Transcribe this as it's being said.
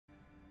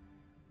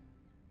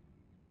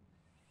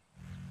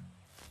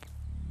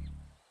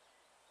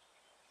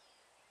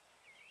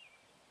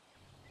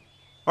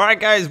Alright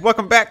guys,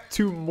 welcome back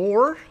to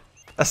more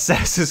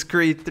Assassin's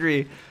Creed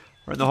 3.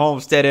 We're in the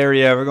homestead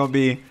area. We're gonna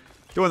be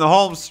doing the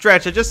home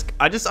stretch.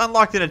 I just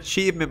unlocked an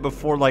achievement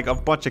before like a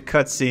bunch of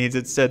cutscenes.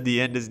 It said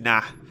the end is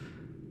nah.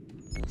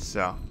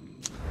 So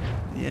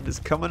the end is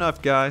coming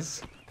up,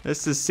 guys.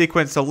 This is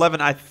sequence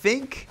 11. I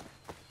think,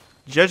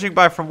 judging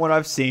by from what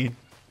I've seen,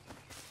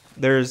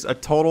 there's a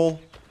total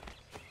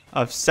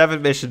of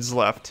 7 missions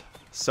left.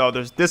 So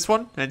there's this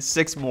one and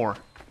 6 more.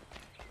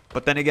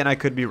 But then again, I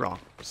could be wrong.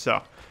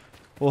 So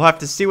we'll have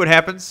to see what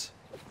happens.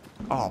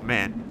 Oh,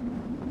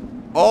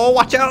 man. Oh,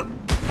 watch out.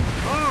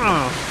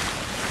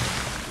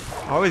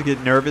 I always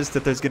get nervous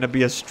that there's going to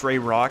be a stray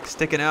rock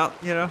sticking out,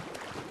 you know?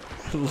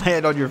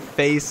 Land on your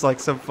face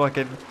like some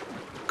fucking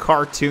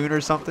cartoon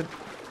or something.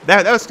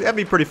 That'd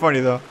be pretty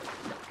funny, though.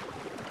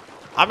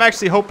 I'm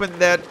actually hoping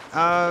that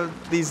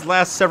these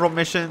last several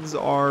missions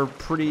are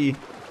pretty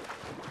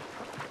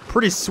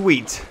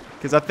sweet.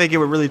 Because I think it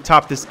would really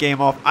top this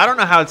game off. I don't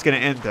know how it's going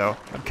to end, though.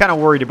 I'm kind of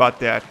worried about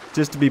that,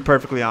 just to be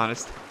perfectly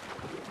honest.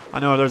 I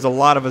know there's a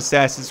lot of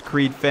Assassin's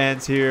Creed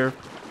fans here.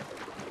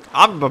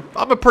 I'm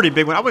a pretty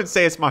big one. I wouldn't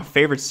say it's my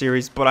favorite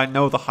series, but I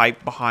know the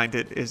hype behind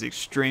it is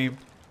extreme.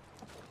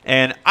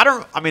 And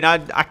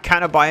I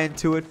kind of buy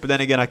into it, but then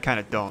again, I kind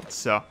of don't.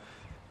 So,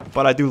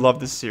 but I do love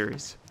this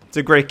series. It's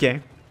a great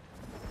game.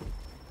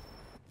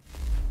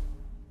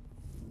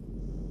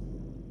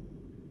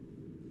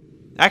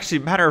 Actually,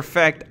 matter of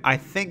fact, I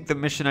think the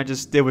mission I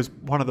just did was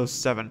one of those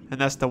 7. And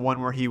that's the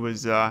one where he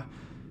was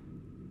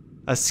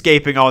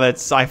escaping all that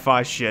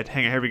sci-fi shit.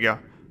 Hang on, here we go.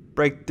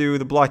 Break through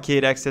the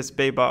blockade, access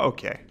bay by...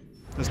 Okay,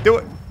 let's do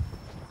it.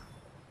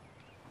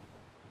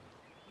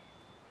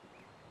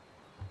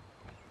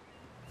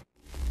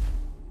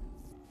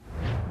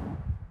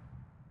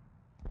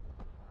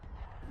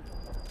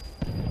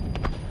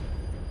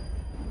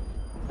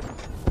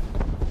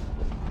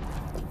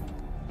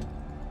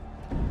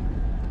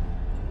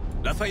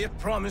 Lafayette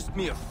promised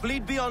me a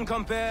fleet beyond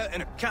compare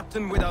and a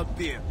captain without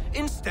peer.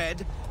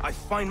 Instead, I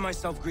find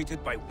myself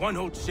greeted by one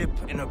old ship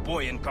and a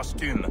boy in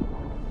costume.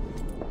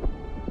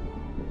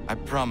 I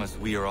promise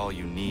we are all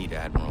you need,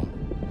 Admiral.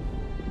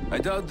 I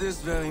doubt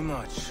this very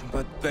much,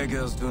 but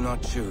beggars do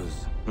not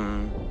choose.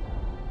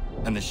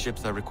 And the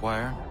ships I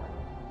require?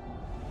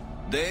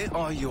 They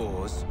are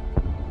yours,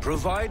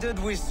 provided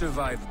we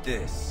survive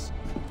this.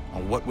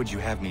 What would you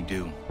have me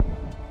do?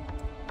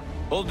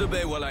 Hold the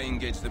bay while I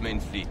engage the main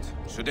fleet.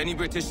 Should any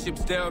British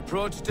ships dare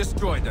approach,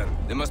 destroy them.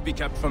 They must be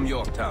kept from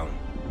Yorktown.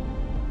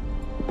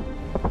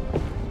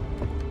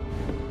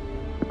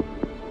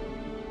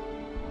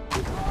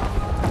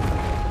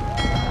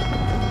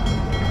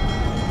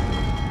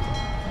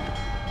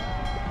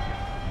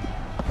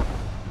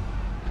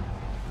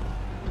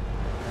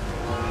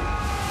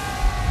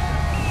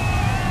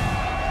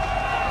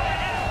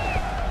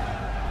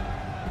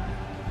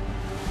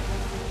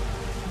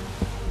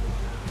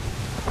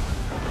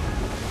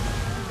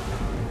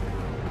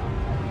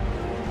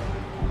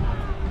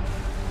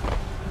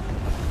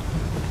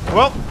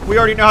 Well, we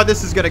already know how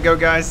this is going to go,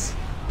 guys.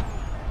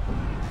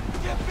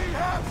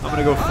 I'm going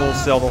to go full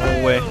sail the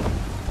whole way.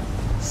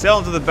 Sail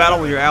into the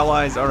battle with your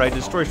allies. Alright,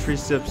 destroy 3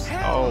 ships.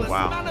 Oh,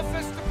 wow.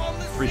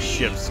 3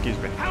 ships, excuse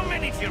me. How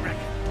many do you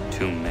reckon?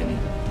 Too many.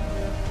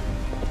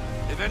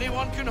 If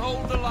anyone can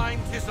hold the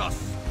line, 'tis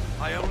us.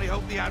 I only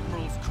hope the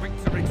Admiral's quick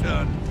to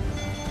return.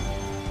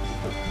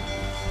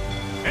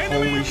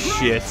 Holy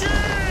shit.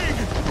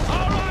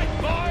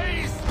 Alright,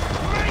 boys!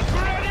 Make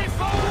ready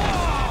for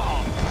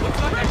war!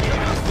 Looks like a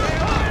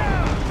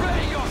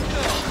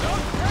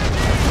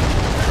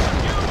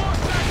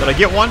Did I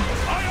get one?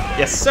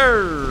 Yes,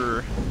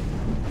 sir.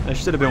 That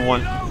should have been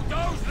one. No,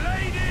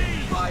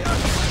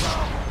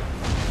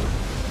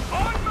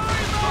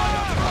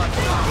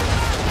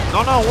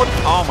 what?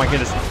 Oh my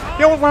goodness.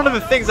 You know, one of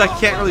the things I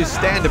can't really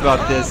stand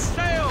about this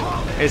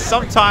is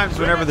sometimes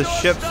whenever the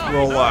ships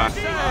will, oh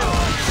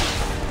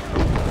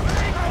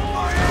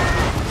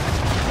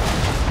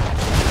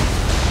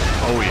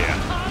yeah.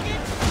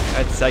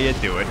 That's how you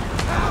do it.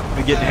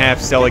 I'm getting half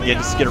sail again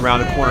just to get around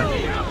the corner.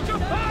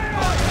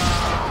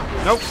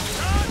 Nope.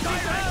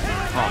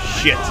 Oh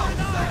shit.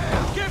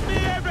 Give me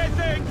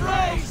everything!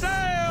 Roll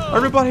sail!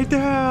 Everybody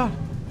down!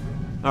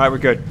 Alright, we're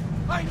good.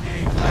 I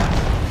need that!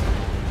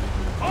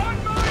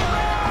 On my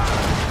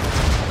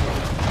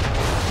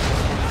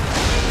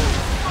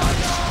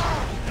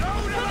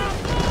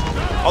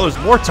Oh, there's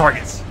more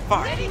targets.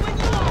 Fuck. Stay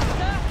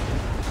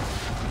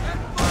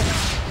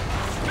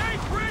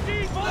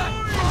ready, boys!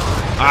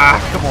 Ah,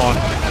 come on.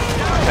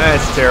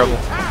 That's terrible.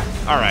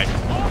 Alright.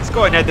 Let's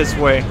go ahead and head this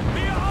way.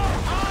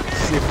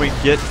 See if we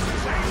can get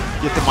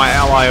to my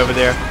ally over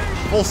there.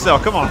 Full sail,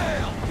 come on.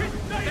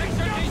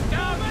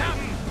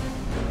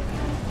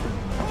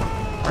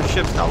 Our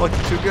ship's not looking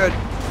too good.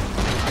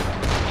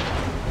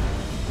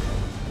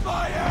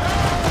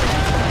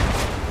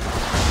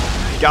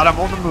 Got him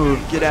on the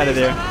move. Get out of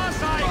there.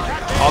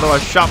 Although I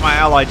shot my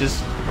ally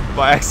just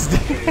by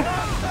accident.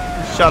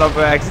 Shot him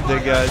by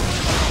accident, guys.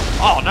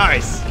 Oh,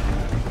 nice.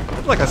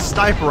 It's like a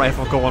sniper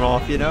rifle going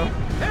off, you know?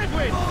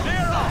 Headwind,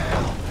 clear up!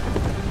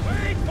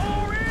 Wait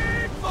for it!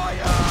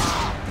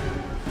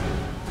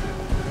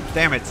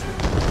 Damn it.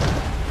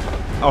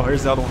 Oh,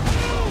 here's the other one.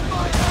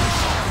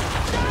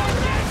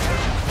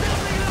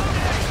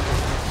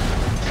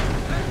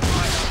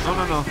 No,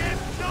 no, no.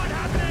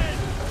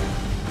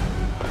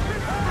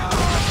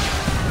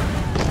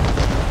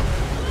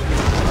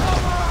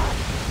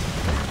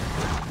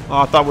 Oh,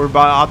 I thought we were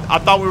I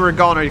thought we were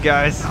goners,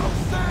 guys.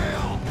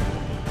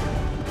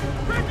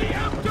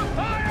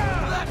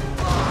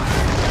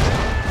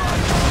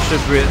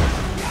 Should be it.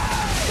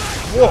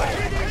 Whoa.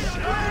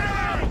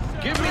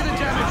 Give me the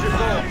damage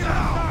report.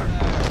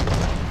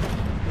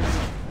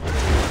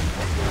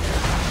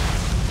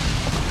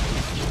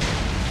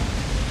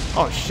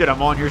 Oh shit,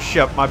 I'm on your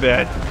ship, my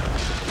bad.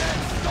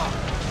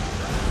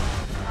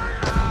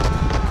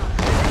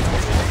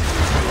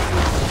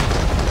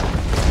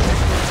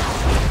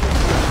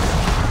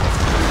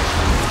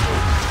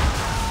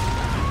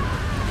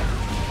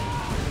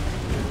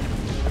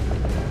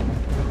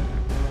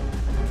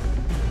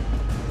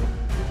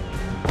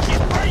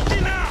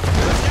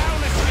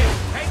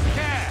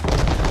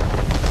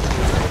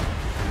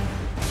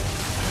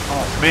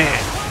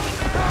 Man,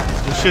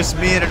 it's just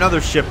me and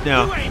another ship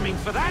now. You aiming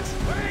for that?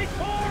 Wait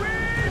for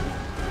it!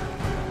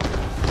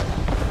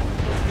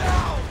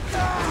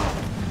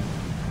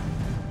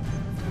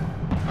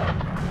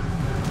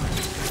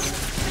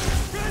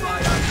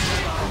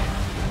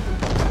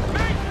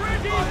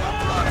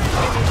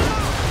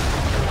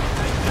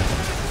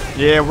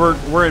 Yeah,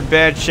 we're in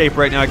bad shape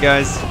right now,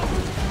 guys.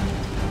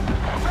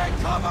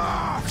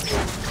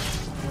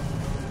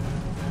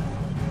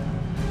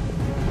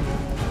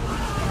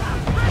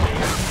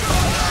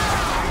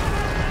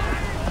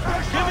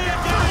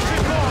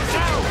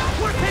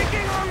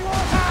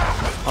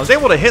 I was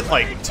able to hit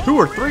like 2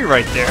 or 3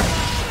 right there.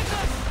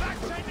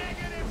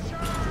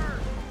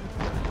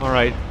 All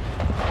right.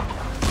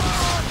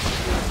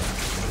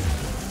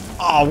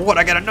 Oh, what?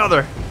 I got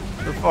another.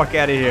 Get the fuck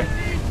out of here.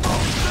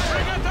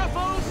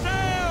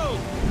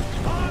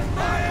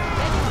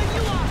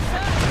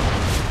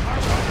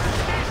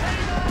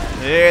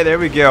 Yeah, there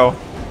we go.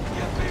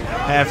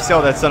 Half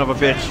sail that son of a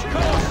bitch.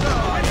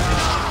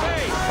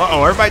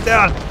 Uh-oh, everybody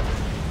down.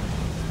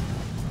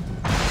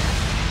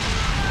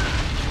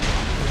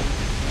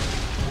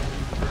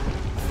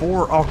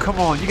 Oh, come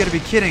on. You gotta be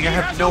kidding. I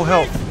have no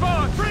health.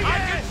 I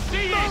can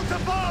see it!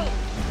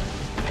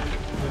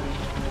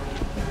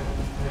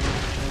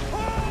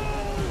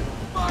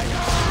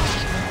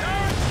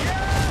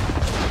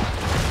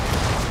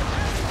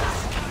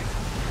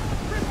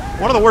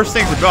 One of the worst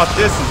things about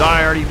this is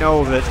I already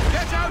know that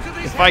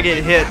if I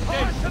get hit,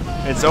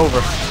 it's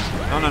over.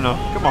 No, no, no.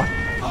 Come on.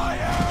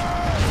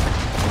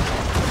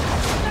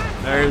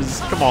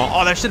 Come on.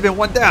 Oh, that should have been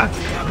one down.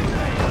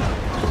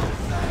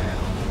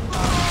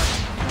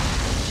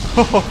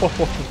 Oh,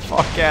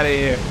 fuck out of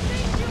here.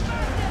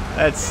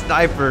 That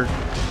sniper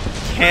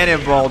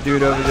cannonball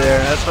dude over there.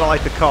 That's what I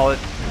like to call it.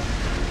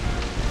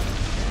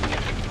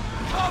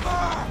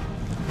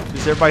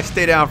 Just everybody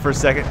stay down for a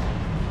second.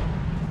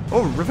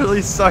 Oh,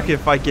 really suck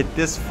if I get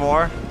this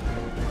far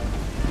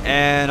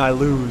and I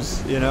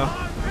lose, you know?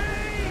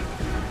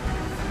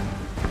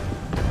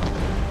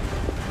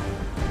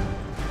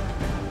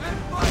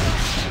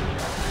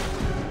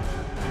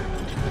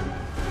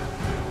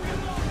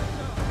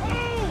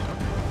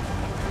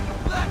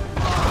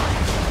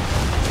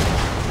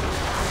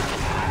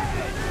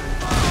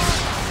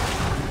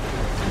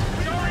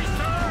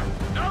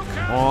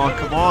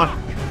 Come on. I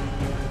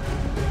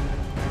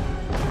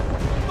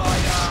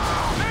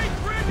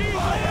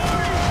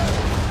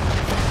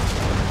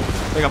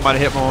think I might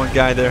have hit my own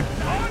guy there.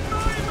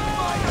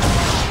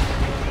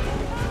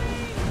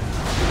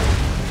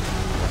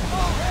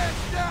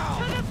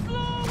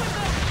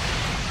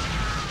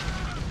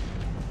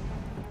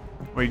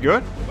 Are you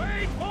good?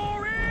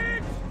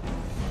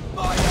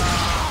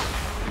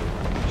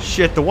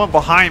 Shit, the one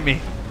behind me.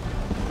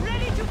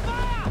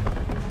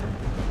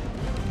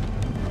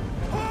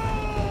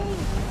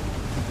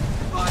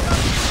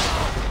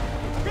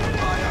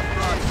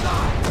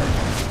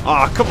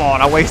 Aw, oh, come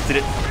on, I wasted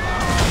it.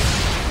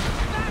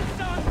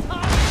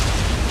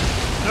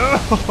 No,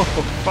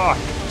 fuck.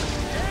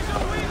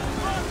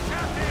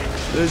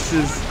 This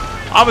is...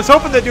 I was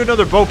hoping they'd do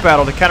another boat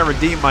battle to kind of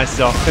redeem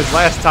myself, because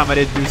last time I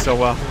didn't do so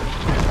well.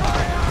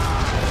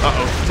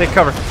 Uh-oh, take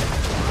cover.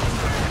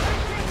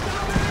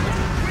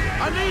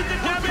 I need the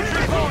damage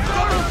report.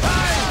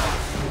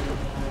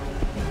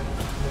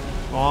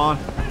 Come on.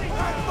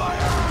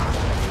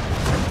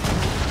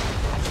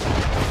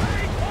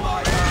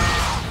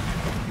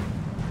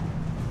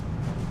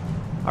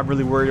 I'm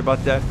really worried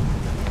about that.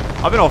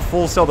 I've been on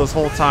full sail this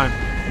whole time.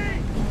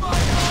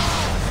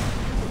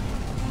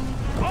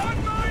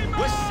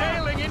 We're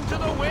sailing into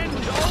the wind.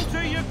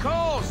 Alter your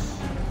course.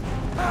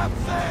 Half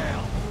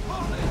sail!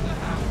 Pull in the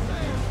half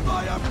sail!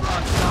 Fire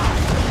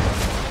broadside!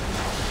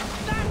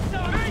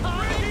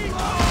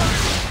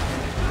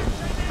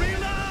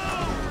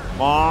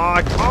 Come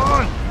on, come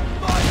on!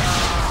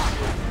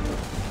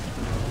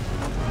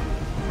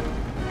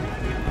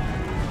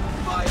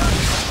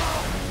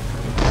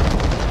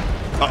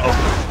 Uh-oh.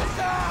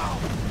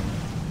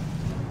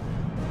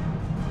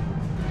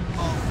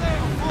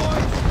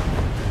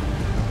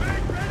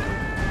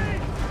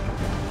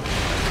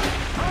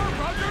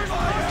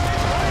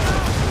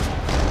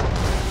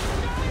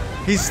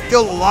 He's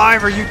still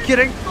alive. Are you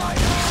kidding?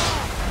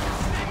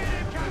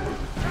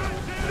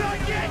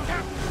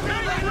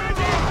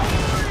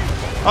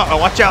 Uh-oh,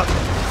 watch out.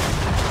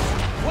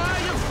 Why are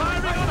you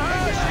firing on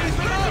her? She's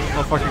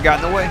not. Motherfucker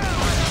got in the way.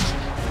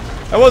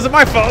 That wasn't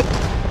my fault.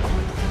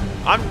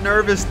 I'm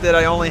nervous that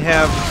I only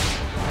have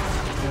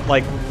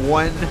like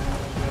one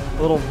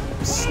little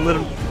slit,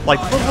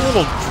 like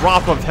little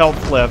drop of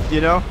health left,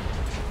 you know?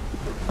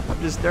 I'm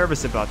just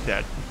nervous about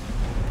that.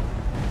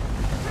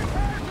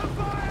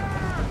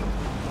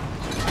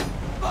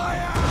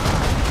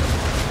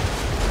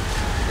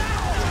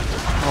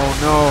 Oh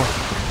no.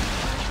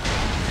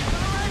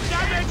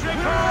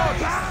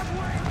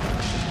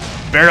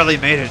 Barely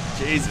made it.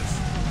 Jesus.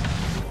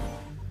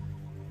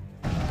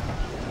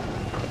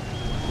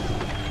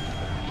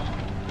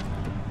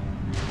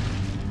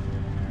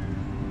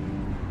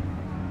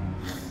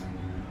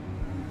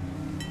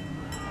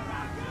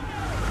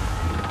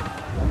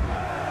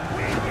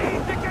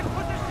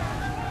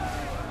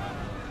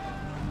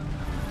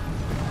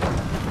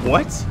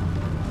 What?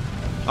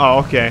 Oh,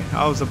 okay.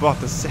 I was about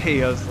to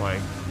say, I was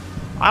like,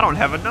 I don't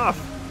have enough.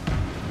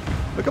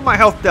 Look at my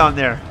health down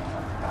there.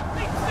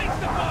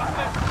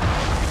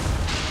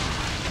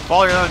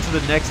 Follow on to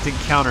the next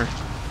encounter.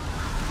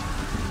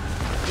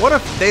 What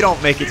if they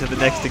don't make it to the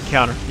next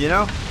encounter, you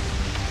know?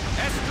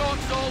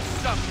 Escort's all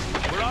stuck.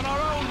 We're on our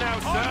own now,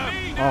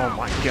 sir. Oh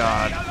my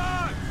god.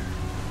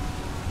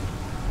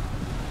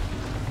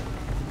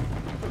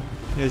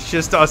 It's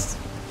just us.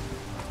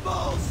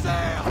 Full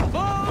sail!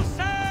 Full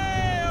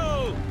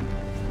sail!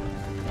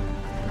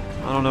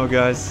 I don't know,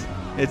 guys.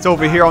 It's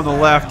over here on the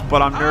left,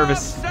 but I'm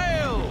nervous.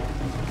 Sail!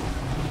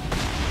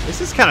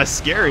 This is kind of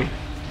scary.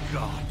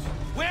 God,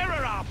 where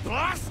are our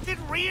blasted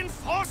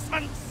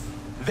reinforcements?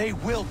 They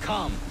will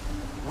come.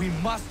 We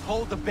must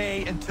hold the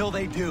bay until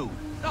they do.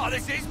 Oh,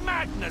 this is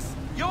madness.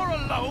 You're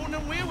alone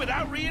and we're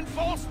without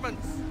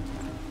reinforcements.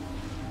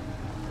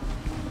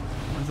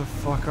 Where the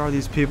fuck are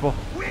these people?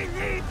 We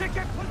need to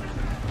get position.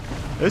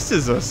 This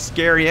is a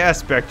scary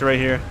aspect right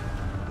here.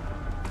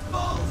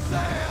 Full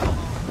sail!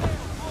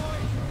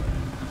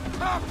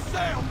 Half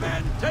sail,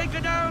 men! Take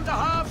her down to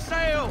half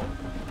sail!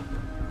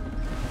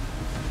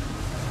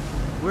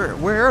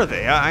 Where are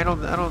they? I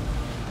don't.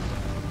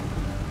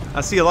 I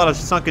see a lot of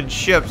sunken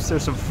ships.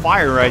 There's some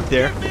fire right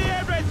there. Give me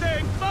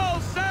everything! Full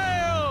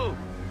sail!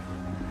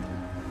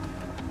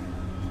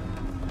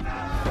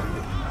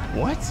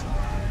 What?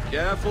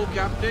 Careful,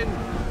 Captain.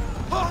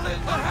 Pull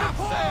in the half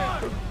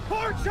sail!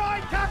 Port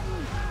side,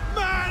 Captain!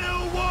 Man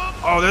who won!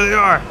 Oh, there they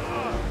are.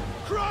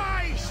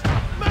 Christ!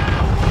 Man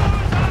who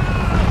won!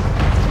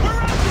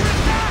 We're under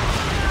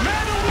attack!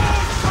 Man who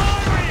won!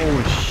 Firing!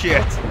 Holy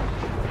shit.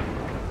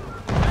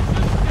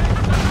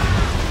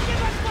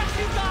 Give us what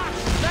you got!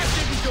 That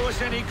didn't do us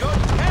any good.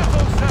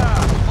 Careful, sir!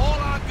 All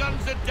our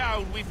guns are down.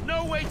 We've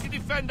no way to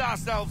defend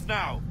ourselves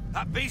now.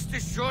 That beast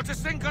is sure to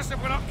sink us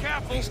if we're not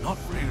careful. He's not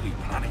really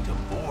planning to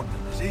board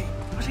them, is he?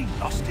 Has he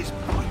lost his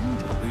mind?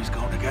 He's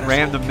going to get us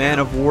Ram all the man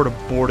of war to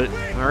board it.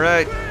 All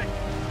right.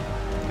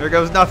 There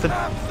goes nothing.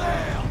 Half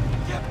sail!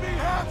 Get me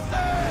half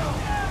sail!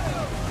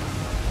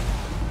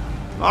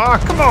 Ah,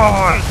 come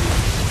on.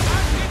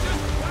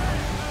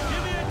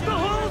 The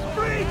hull's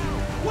breach!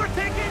 We're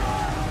taking...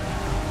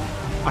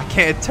 I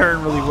can't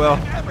turn really well.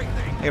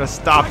 I gotta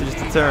stop just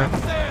to turn.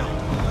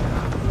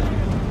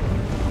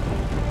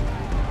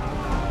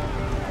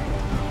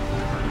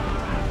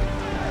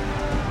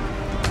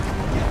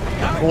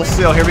 Full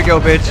sail. Here we go,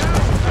 bitch.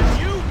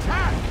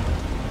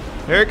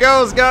 Here it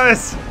goes,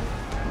 guys.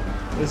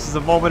 This is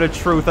a moment of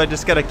truth. I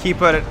just gotta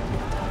keep at it.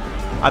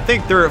 I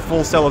think they're at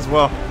full sail as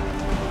well.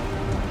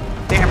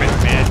 Damn it,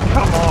 man.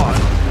 Come on.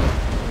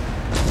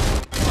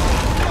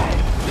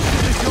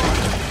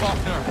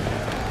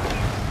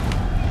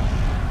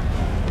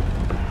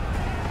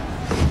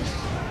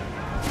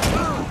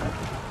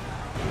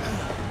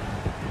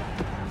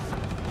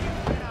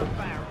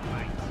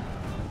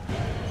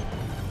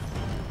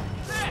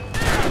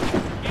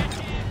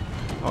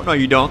 Oh, no,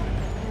 you don't.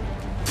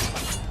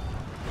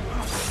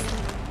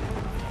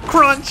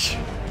 Crunch!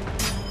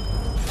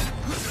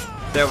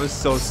 That was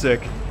so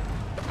sick.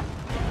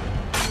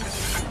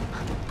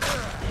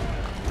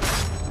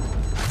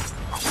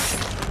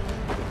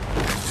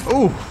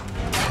 Ooh.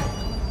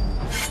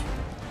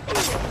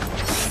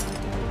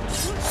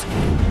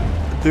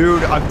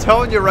 Dude, I'm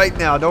telling you right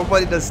now,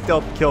 nobody does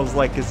stealth kills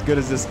like as good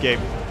as this game.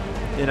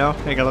 You know?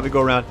 Hang on, let me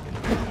go around.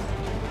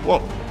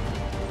 Whoa.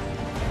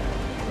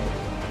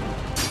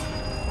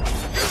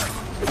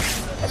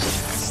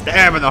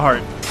 Stab in the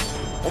heart.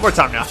 One more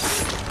time now.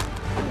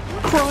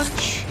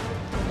 Crunch.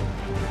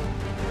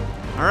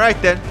 All right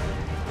then.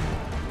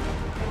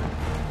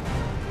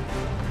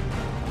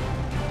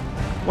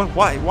 What?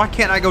 Why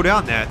can't I go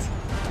down that?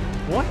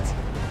 What?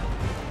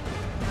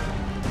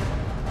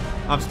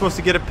 I'm supposed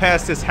to get it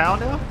past this how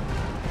now?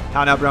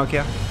 How now, brown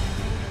cow?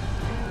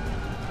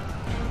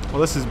 Well,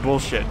 this is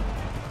bullshit,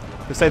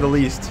 to say the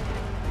least.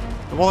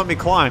 It won't let me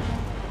climb.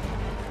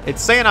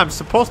 It's saying I'm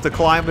supposed to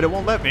climb, but it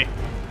won't let me.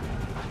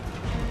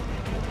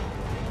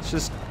 It's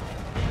just...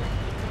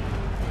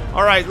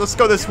 Alright, let's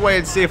go this way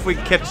and see if we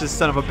can catch this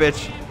son of a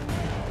bitch.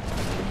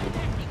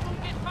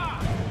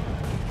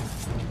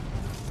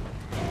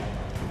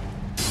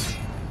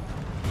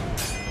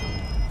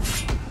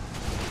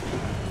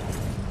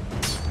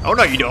 Oh,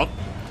 no, you don't.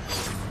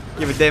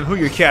 Give a damn who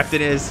your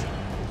captain is.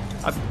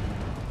 I'm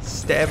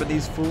stabbing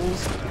these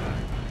fools.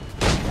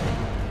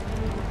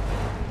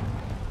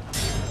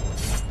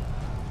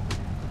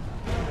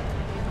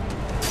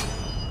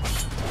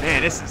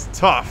 Man, this is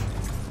tough.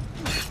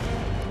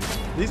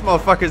 These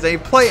motherfuckers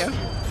ain't playing.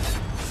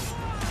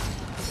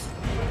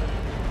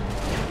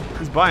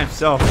 He's by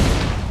himself.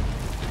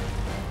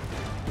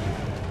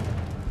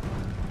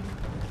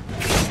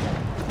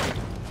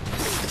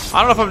 I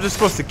don't know if I'm just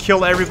supposed to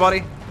kill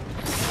everybody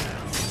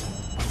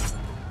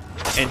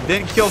and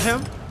then kill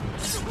him.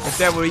 If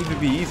that would even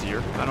be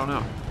easier. I don't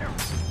know.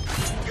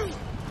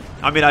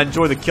 I mean, I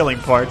enjoy the killing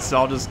part, so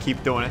I'll just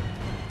keep doing it.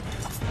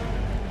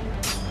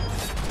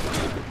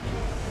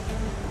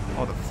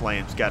 Oh, the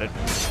flames. Got it.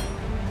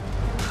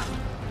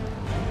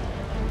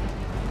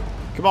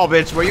 Come on,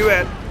 bitch. Where you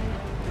at?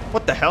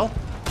 What the hell?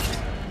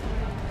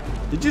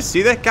 Did you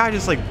see that guy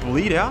just, like,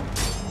 bleed out?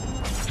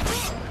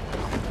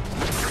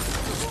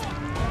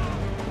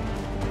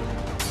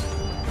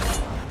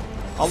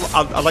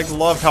 I like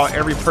love how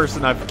every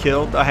person I've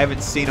killed, I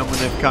haven't seen them when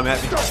they've come at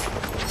me.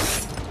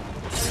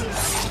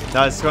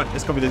 Now it's going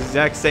to be the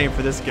exact same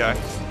for this guy.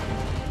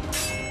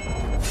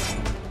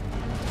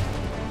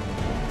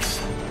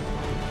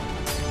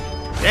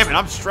 Damn it,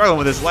 I'm struggling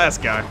with this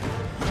last guy.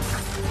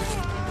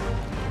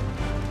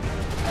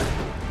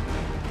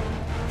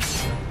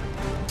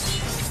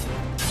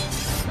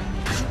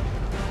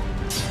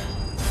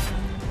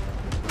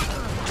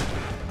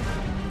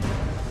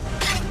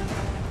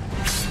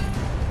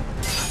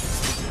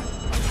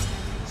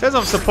 Says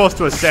I'm supposed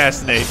to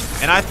assassinate,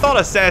 and I thought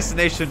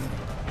assassination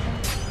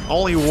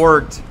only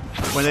worked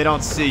when they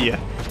don't see you,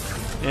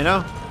 you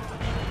know?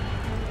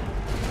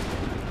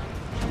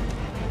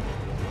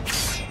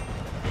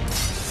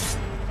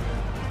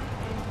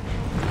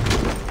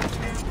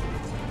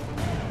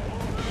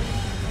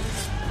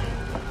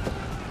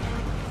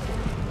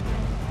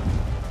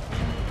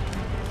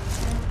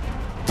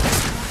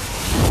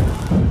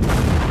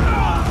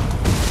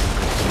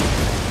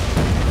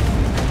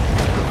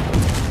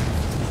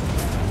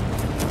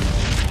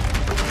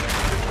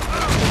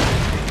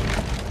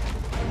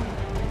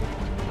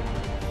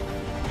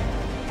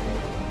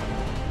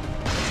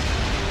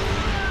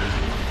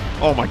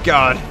 Oh my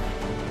god.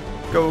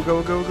 Go,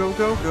 go, go, go,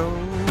 go, go.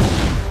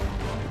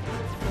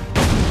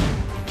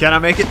 Can I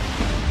make it?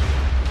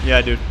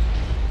 Yeah, dude.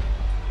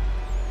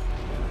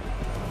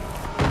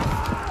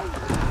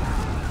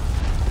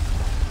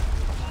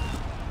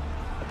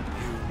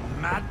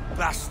 You mad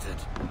bastard.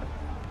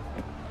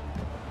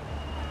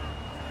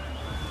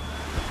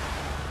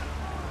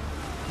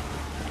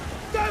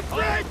 The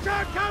French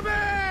are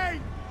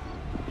coming!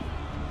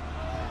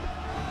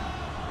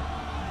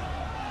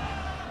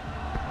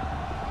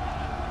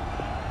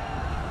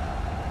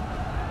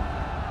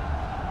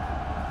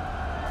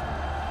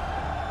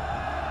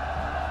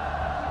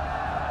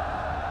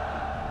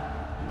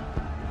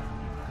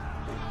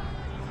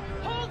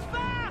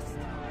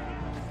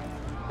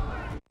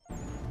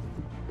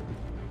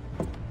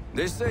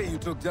 They say you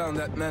took down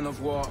that man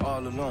of war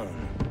all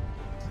alone.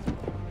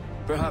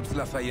 Perhaps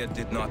Lafayette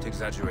did not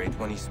exaggerate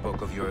when he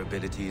spoke of your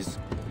abilities.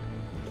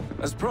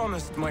 As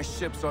promised, my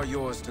ships are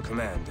yours to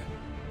command.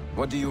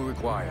 What do you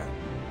require?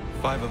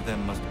 5 of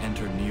them must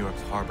enter New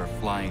York's harbor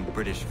flying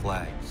British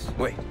flags.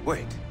 Wait.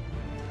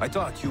 I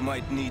thought you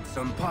might need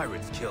some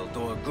pirates killed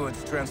or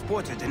goods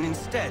transported, and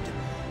instead,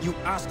 you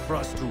asked for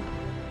us to,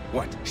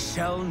 what,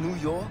 shell New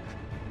York?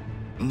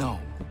 No.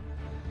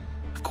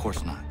 Of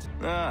course not.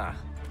 Ah.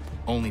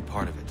 Only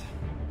part of it.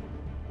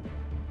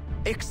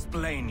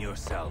 Explain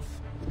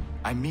yourself.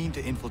 I mean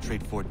to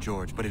infiltrate Fort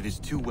George, but it is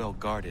too well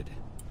guarded.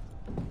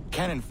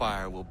 Cannon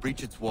fire will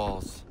breach its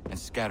walls and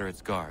scatter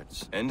its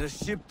guards. And a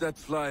ship that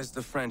flies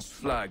the French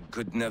flag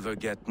could never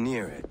get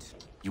near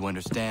it. You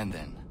understand,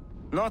 then?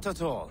 Not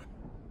at all.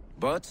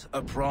 But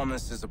a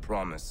promise is a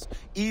promise,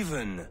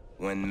 even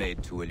when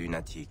made to a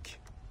lunatic.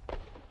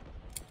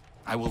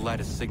 I will light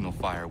a signal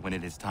fire when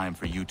it is time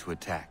for you to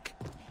attack.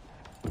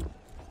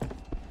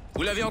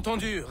 Vous l'avez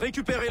entendu,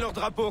 récupérez leurs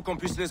drapeaux qu'on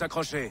puisse les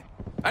accrocher.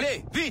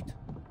 Allez, vite!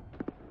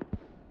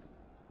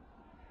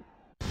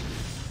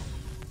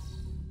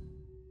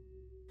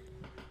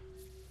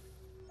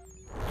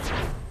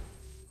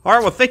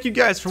 Alright, well, thank you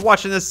guys for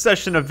watching this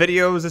session of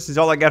videos. This is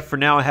all I got for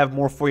now. I have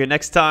more for you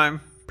next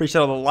time.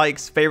 Appreciate all the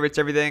likes, favorites,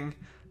 everything.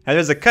 And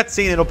there's a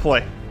cutscene it'll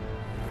play.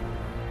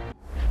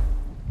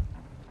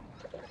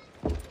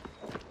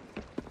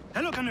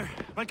 Hello, Connor.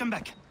 Welcome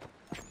back.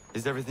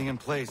 Is everything in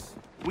place?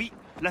 Oui,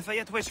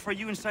 Lafayette waits for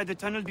you inside the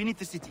tunnel beneath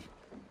the city.